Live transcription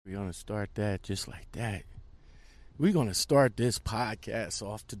We're going to start that just like that. We're going to start this podcast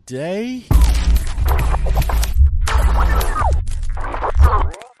off today.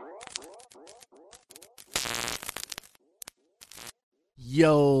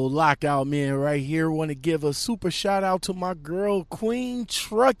 Yo, Lockout Man right here. Want to give a super shout out to my girl, Queen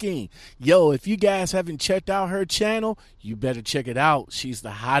Trucking. Yo, if you guys haven't checked out her channel, you better check it out. She's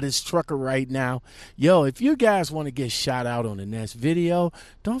the hottest trucker right now. Yo, if you guys want to get shout out on the next video,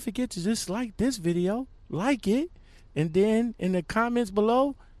 don't forget to just like this video, like it, and then in the comments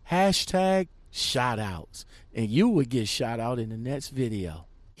below, hashtag shout outs, and you will get shout out in the next video.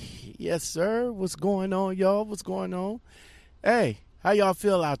 Yes, sir. What's going on, y'all? What's going on? Hey. How y'all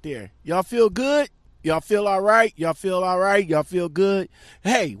feel out there? Y'all feel good? Y'all feel all right? Y'all feel all right? Y'all feel good?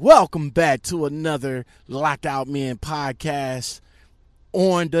 Hey, welcome back to another Lockout Men podcast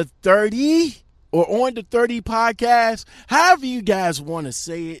on the 30 or on the 30 podcast. However you guys want to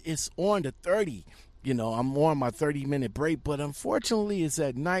say it, it's on the 30. You know, I'm on my 30-minute break, but unfortunately it's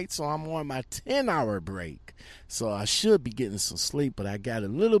at night, so I'm on my 10-hour break. So I should be getting some sleep, but I got a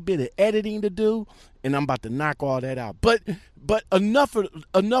little bit of editing to do, and I'm about to knock all that out. But enough of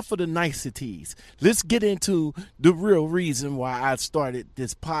the niceties. Let's get into the real reason why I started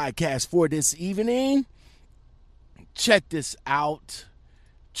this podcast for this evening. Check this out,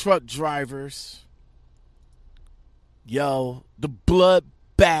 truck drivers. Yo, the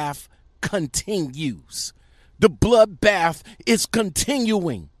bloodbath continues. The bloodbath is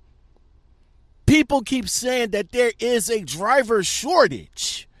continuing. People keep saying that there is a driver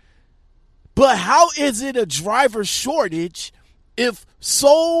shortage. But how is it a driver shortage if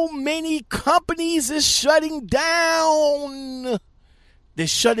so many companies is shutting down? They're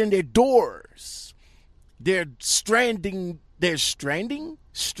shutting their doors. They're stranding. They're stranding?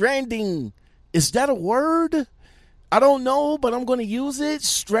 Stranding. Is that a word? I don't know, but I'm going to use it.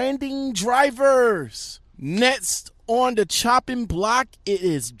 Stranding drivers. Next on the chopping block, it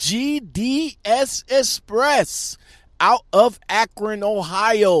is GDS Express out of Akron,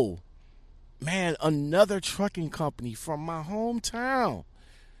 Ohio. Man, another trucking company from my hometown.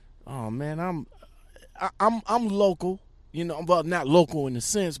 Oh man, I'm local. You know, well, not local in a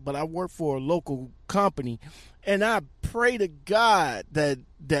sense, but I work for a local company, and I pray to God that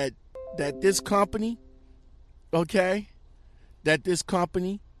this company, okay, that this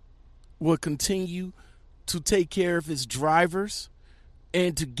company will continue to take care of its drivers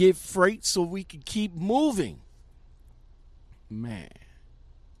and to get freight so we can keep moving. Man.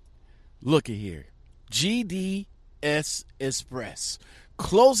 Look at here. GDS Express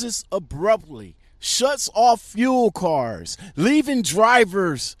closes abruptly, shuts off fuel cars, leaving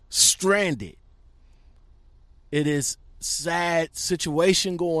drivers stranded. It is a sad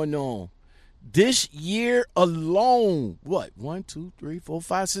situation going on. This year alone, 1, 2, 3, 4,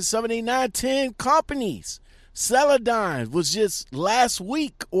 5, 6, 7, 8, 9, 10 companies. Celadon was just last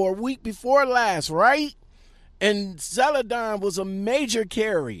week or week before last, right? And Celadon was a major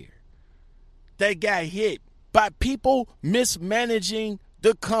carrier that got hit by people mismanaging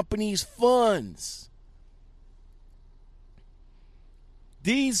the company's funds.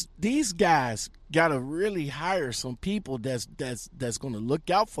 These guys gotta really hire some people that's gonna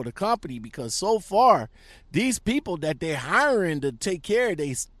look out for the company, because so far these people that they're hiring to take care of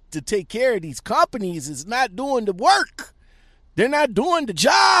these companies is not doing the work. They're not doing the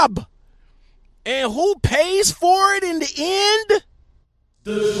job. And who pays for it in the end?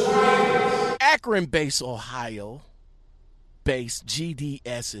 The drivers. Akron-based, Ohio-based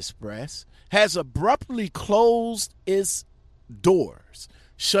GDS Express has abruptly closed its doors,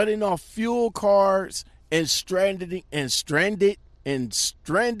 shutting off fuel cars and stranded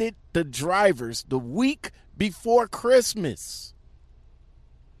the drivers the week before Christmas.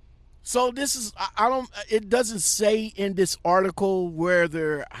 So this is, it doesn't say in this article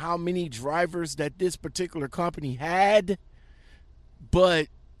how many drivers that this particular company had, but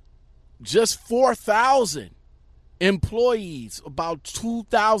just 4,000 employees, about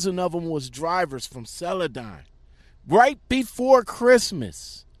 2,000 of them was drivers from Celadon right before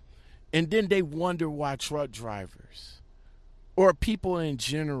Christmas. And then they wonder why truck drivers or people in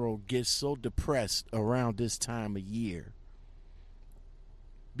general get so depressed around this time of year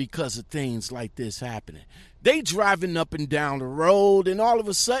because of things like this happening. They driving up and down the road, and all of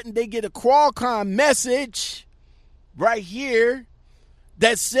a sudden they get a Qualcomm message right here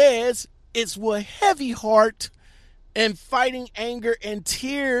that says, "It's with heavy heart and fighting anger and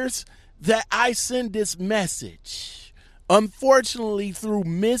tears that I send this message. Unfortunately, through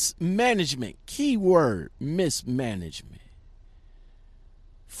mismanagement," keyword mismanagement,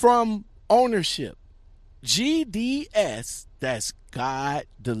 "from ownership, GDS," that's God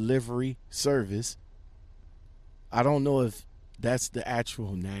Delivery Service. I don't know if that's the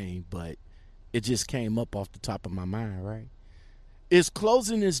actual name, but it just came up off the top of my mind, right? Is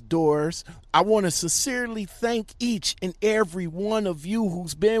closing its doors. I want to sincerely thank each and every one of you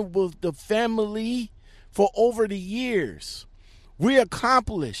who's been with the family for over the years. We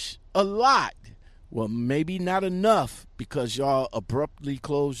accomplished a lot. Well, maybe not enough because y'all abruptly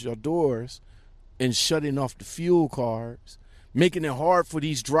closed your doors and shutting off the fuel cards, making it hard for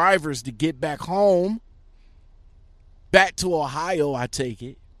these drivers to get back home, back to Ohio, I take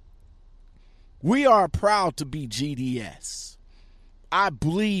it. We are proud to be GDS. I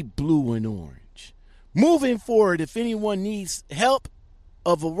bleed blue and orange. Moving forward, if anyone needs help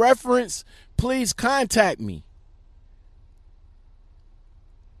of a reference, please contact me.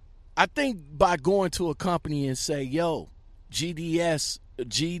 I think by going to a company and say, yo, GDS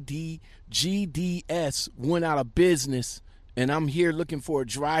went out of business and I'm here looking for a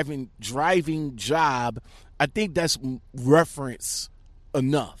driving job, I think that's reference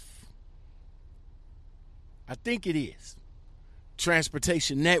enough. I think it is.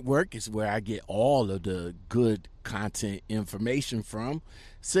 Transportation Network is where I get all of the good content information from,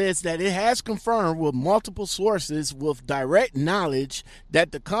 says that it has confirmed with multiple sources with direct knowledge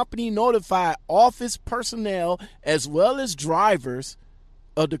that the company notified office personnel as well as drivers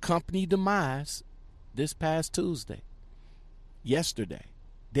of the company demise this past Tuesday, yesterday,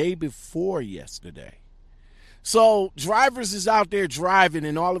 day before yesterday. So drivers is out there driving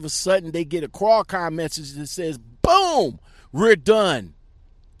and all of a sudden they get a Qualcomm message that says, boom, we're done.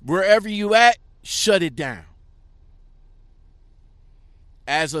 Wherever you at, shut it down.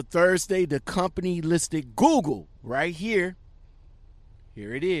 As of Thursday, the company listed Google right here.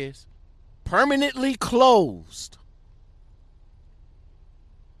 Here it is. Permanently closed.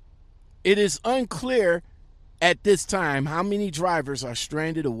 It is unclear at this time how many drivers are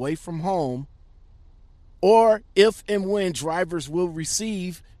stranded away from home or if and when drivers will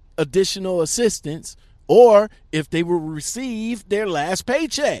receive additional assistance or if they will receive their last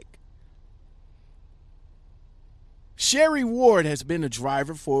paycheck. Sherry Ward has been a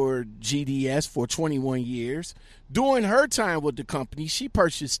driver for GDS for 21 years. During her time with the company, she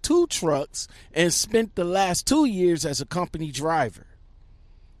purchased 2 trucks and spent the last 2 years as a company driver.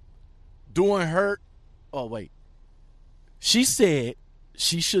 She said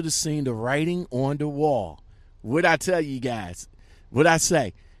she should have seen the writing on the wall. What I tell you guys, what I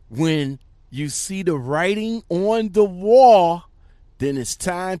say, when you see the writing on the wall, then it's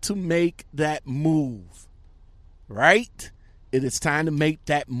time to make that move, right? It is time to make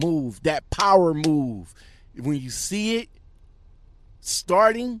that move, that power move. When you see it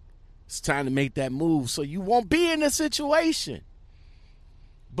starting, it's time to make that move so you won't be in a situation.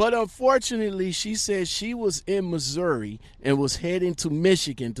 But unfortunately, she said she was in Missouri and was heading to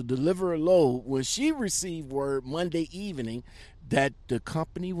Michigan to deliver a load when she received word Monday evening that the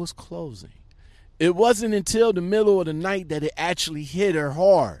company was closing. It wasn't until the middle of the night that it actually hit her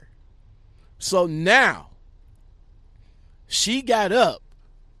hard. So now, she got up,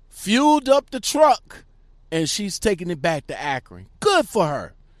 fueled up the truck, and she's taking it back to Akron. Good for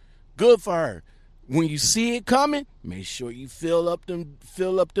her. Good for her. When you see it coming, make sure you fill up them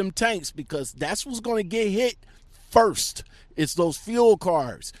tanks because that's what's going to get hit first. It's those fuel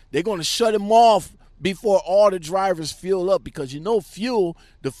cars. They're going to shut them off before all the drivers fuel up because fuel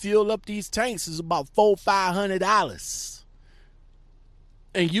to fuel up these tanks is about $400-500.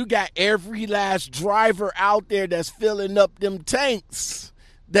 And you got every last driver out there that's filling up them tanks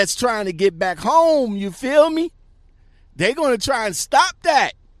that's trying to get back home. You feel me? They're going to try and stop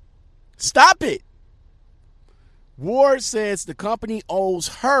that. Stop it. Ward says the company owes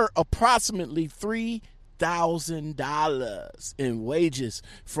her approximately $3,000 in wages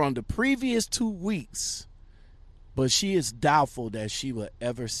from the previous 2 weeks, but she is doubtful that she will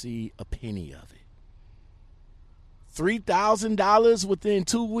ever see a penny of it. $3,000 within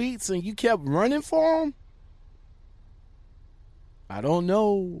 2 weeks and you kept running for them? I don't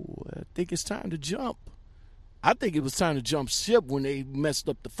know. I think it's time to jump. I think it was time to jump ship when they messed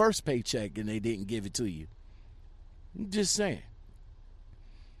up the first paycheck and they didn't give it to you. I'm just saying.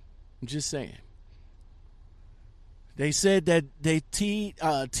 They said that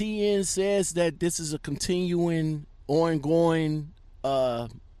TN says that this is a continuing, ongoing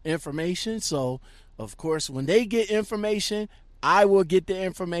information. So, of course, when they get information, I will get the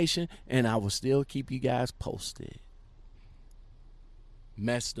information, and I will still keep you guys posted.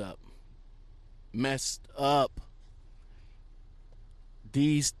 Messed up.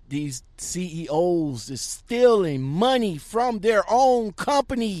 These CEOs is stealing money from their own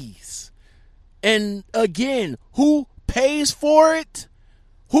companies. And again, who pays for it?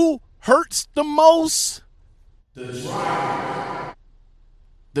 Who hurts the most? The driver.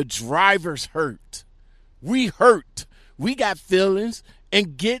 The drivers hurt. We hurt. We got feelings.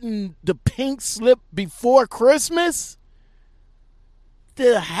 And getting the pink slip before Christmas,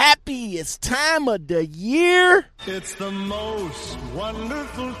 the happiest time of the year. It's the most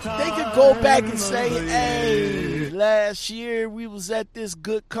wonderful time. They could go back and say, hey, last year we was at this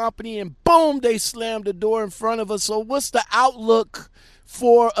good company and boom, they slammed the door in front of us. So what's the outlook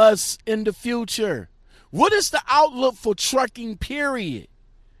for us in the future? What is the outlook for trucking, period?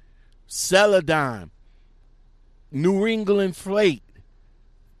 Celadon, New England Freight,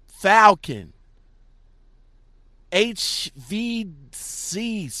 Falcon, HVC,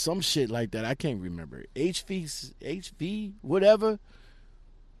 some shit like that. I can't remember. HV, whatever.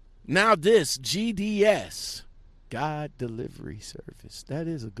 Now this, GDS, God Delivery Service. That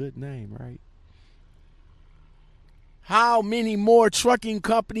is a good name, right? How many more trucking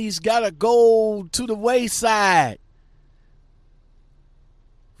companies got to go to the wayside?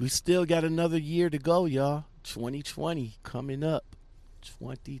 We still got another year to go, y'all. 2020 coming up.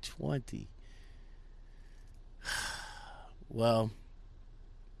 2020. Well,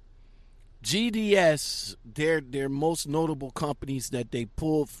 GDS, their most notable companies that they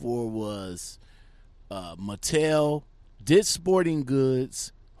pulled for was Mattel, Dick's Sporting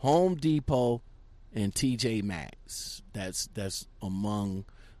Goods, Home Depot, and TJ Maxx. That's among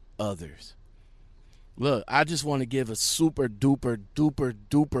others. Look, I just want to give a super duper duper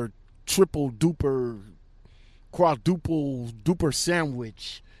duper triple duper quadruple duper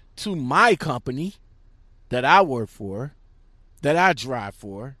sandwich to my company that I work for, that I drive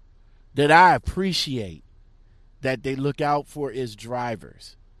for, that I appreciate, that they look out for its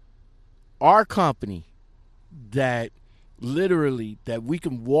drivers. Our company that literally that we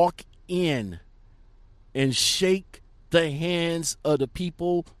can walk in and shake the hands of the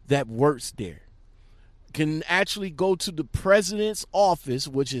people that works there. Can actually go to the president's office,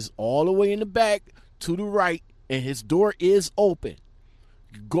 which is all the way in the back to the right, and his door is open.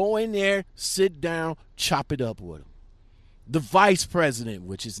 Go in there, sit down, chop it up with him. The vice president,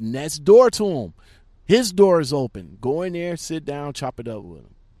 which is next door to him, his door is open. Go in there, sit down, chop it up with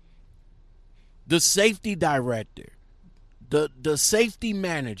him. The safety director, the safety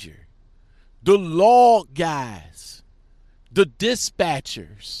manager, the law guys, the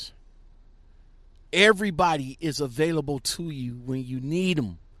dispatchers. Everybody is available to you when you need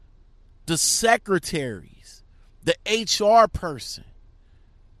them. The secretaries, the HR person.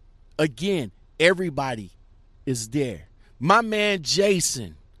 Again, everybody is there. My man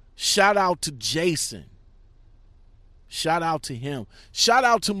Jason, shout out to Jason. Shout out to him. Shout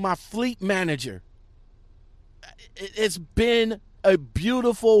out to my fleet manager. It's been a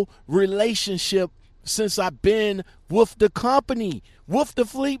beautiful relationship since I've been with the company, with the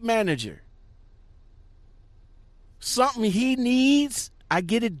fleet manager. Something he needs, I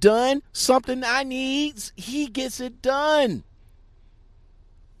get it done. Something I needs, he gets it done.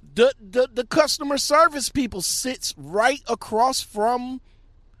 The customer service people sits right across from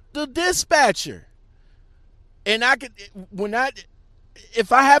the dispatcher. And I could,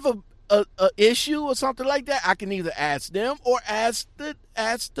 if I have a issue or something like that, I can either ask them or ask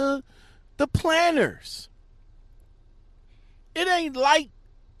the planners. It ain't like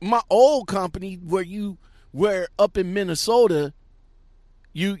my old company where up in Minnesota,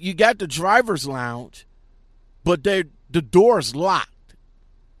 you got the driver's lounge, but the door's locked.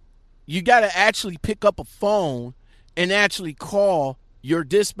 You got to actually pick up a phone and actually call your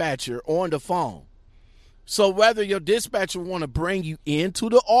dispatcher on the phone. So whether your dispatcher want to bring you into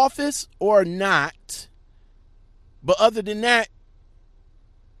the office or not, but other than that,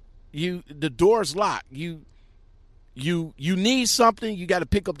 the door's locked. You need something, you got to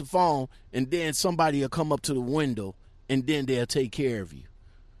pick up the phone, and then somebody will come up to the window, and then they'll take care of you.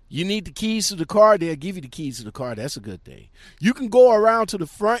 You need the keys to the car, they'll give you the keys to the car. That's a good thing. You can go around to the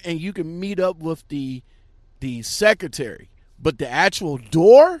front, and you can meet up with the secretary, but the actual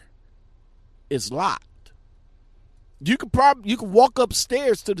door is locked. You could walk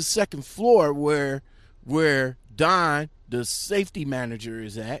upstairs to the second floor where Don, the safety manager,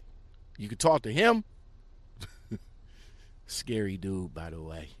 is at. You could talk to him. Scary dude, by the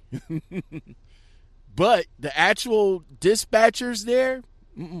way. But the actual dispatchers there,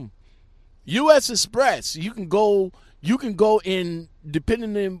 U.S. Express, you can go in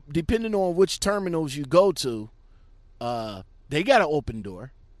depending on which terminals you go to. They got an open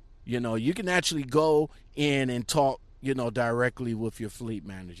door. You can actually go in and talk, directly with your fleet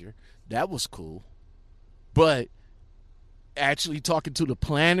manager. That was cool. But actually talking to the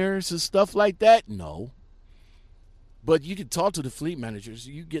planners and stuff like that, no. But you can talk to the fleet managers.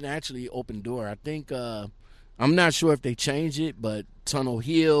 You can actually open door. I think I'm not sure if they changed it, but Tunnel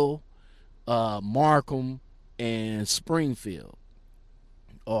Hill, Markham, and Springfield,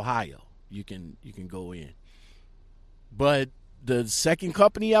 Ohio, you can go in. But the second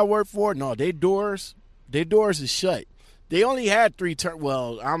company I work for, no, their doors is shut. They only had 3 they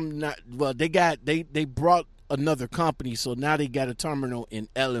brought another company, so now they got a terminal in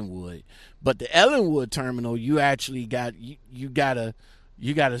Ellenwood. But the Ellenwood terminal, you actually got you gotta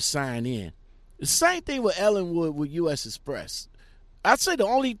sign in. The same thing with Ellenwood with U.S. Express. I'd say the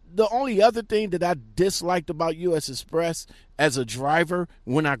only other thing that I disliked about U.S. Express as a driver,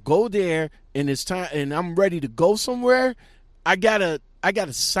 when I go there and it's time and I'm ready to go somewhere, I gotta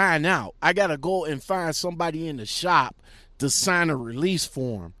sign out. I gotta go and find somebody in the shop to sign a release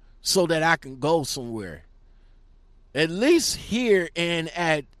form so that I can go somewhere. At least here and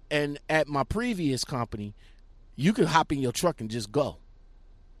at my previous company, you could hop in your truck and just go.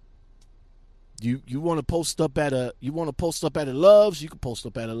 You want to post up at a Love's, you can post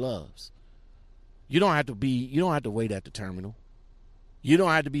up at a Love's. You don't have to wait at the terminal. You don't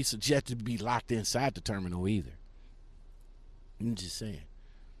have to be subjected to be locked inside the terminal either. I'm just saying.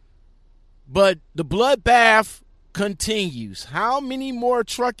 But the bloodbath continues. How many more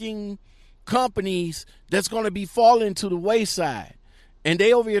trucking companies that's going to be falling to the wayside? And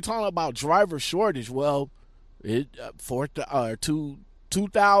they over here talking about driver shortage. Well,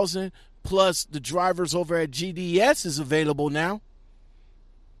 2,000 plus the drivers over at GDS is available now.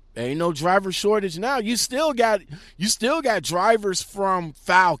 There ain't no driver shortage now. You still got drivers from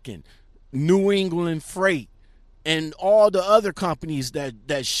Falcon, New England Freight, and all the other companies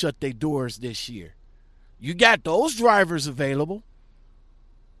that shut their doors this year. You got those drivers available.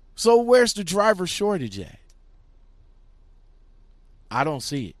 So where's the driver shortage at? I don't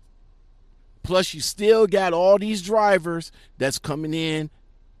see it. Plus, you still got all these drivers that's coming in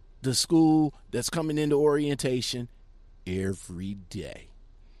the school, that's coming into orientation every day.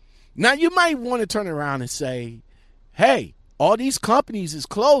 Now, you might want to turn around and say, hey, all these companies is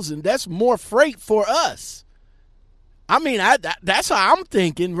closing. That's more freight for us. I mean, that's how I'm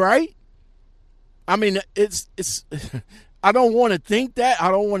thinking, right? I mean, it's I don't want to think that. I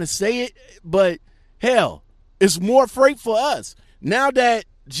don't want to say it, but hell, it's more freight for us. Now that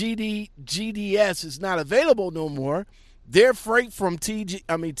GDS is not available no more, their freight from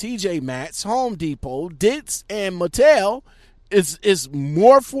TJ Maxx, Home Depot, Dick's, and Mattel is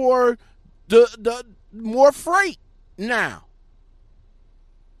more for the more freight now.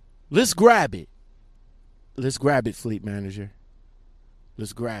 Let's grab it. Let's grab it, fleet manager.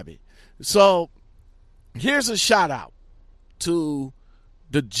 Let's grab it. So here's a shout out to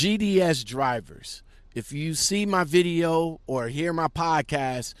the GDS drivers. If you see my video or hear my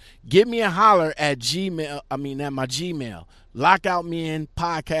podcast, give me a holler at my Gmail,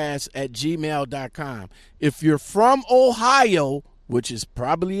 lockoutmenpodcast@gmail.com. If you're from Ohio, which is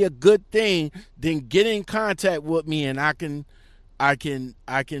probably a good thing, then get in contact with me and I can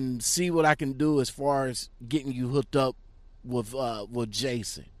see what I can do as far as getting you hooked up with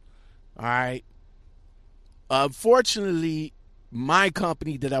Jason. All right. Unfortunately, my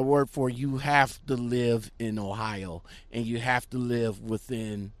company that I work for, you have to live in Ohio and you have to live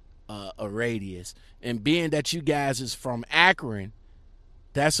within a radius. And being that you guys is from Akron,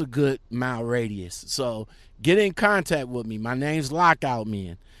 that's a good mile radius. So get in contact with me. My name's Lockout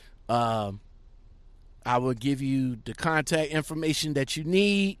Men. I will give you the contact information that you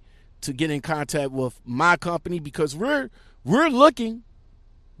need to get in contact with my company because we're looking.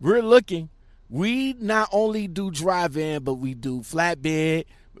 We not only do drive-in, but we do flatbed,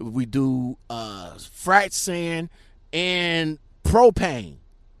 we do frac sand, and propane.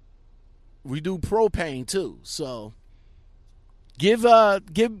 We do propane too. So give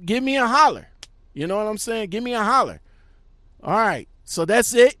me a holler. You know what I'm saying? Give me a holler. All right. So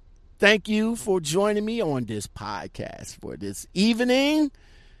that's it. Thank you for joining me on this podcast for this evening.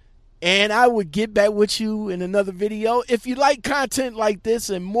 And I will get back with you in another video. If you like content like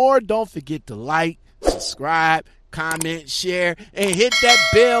this and more, don't forget to like, subscribe, comment, share, and hit that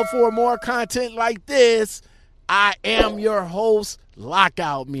bell for more content like this. I am your host,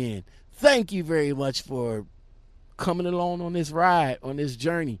 Lockout Men. Thank you very much for coming along on this ride, on this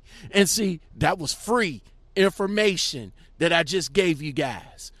journey. And see, that was free information that I just gave you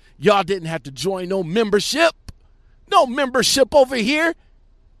guys. Y'all didn't have to join no membership. No membership over here.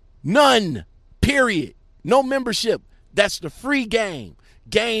 None, period. No membership. That's the free game.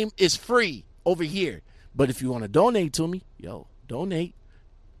 Game is free over here. But if you want to donate to me, donate.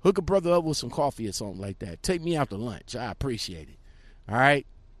 Hook a brother up with some coffee or something like that. Take me out to lunch. I appreciate it. All right.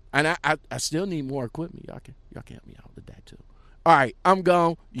 And I still need more equipment. Y'all can help me out with that too. All right, I'm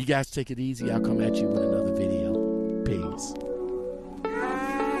gone. You guys take it easy. I'll come at you with another video. Peace.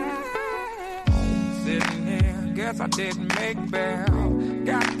 Sitting here, guess I didn't make bail.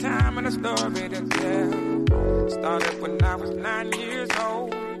 Got time and a story to tell. Started when I was 9 years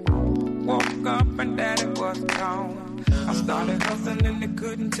old. Woke up and daddy was gone. I started hustling and they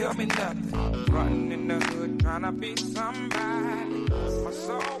couldn't tell me nothing. Running in the hood trying to be somebody. My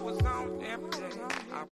soul was on empty.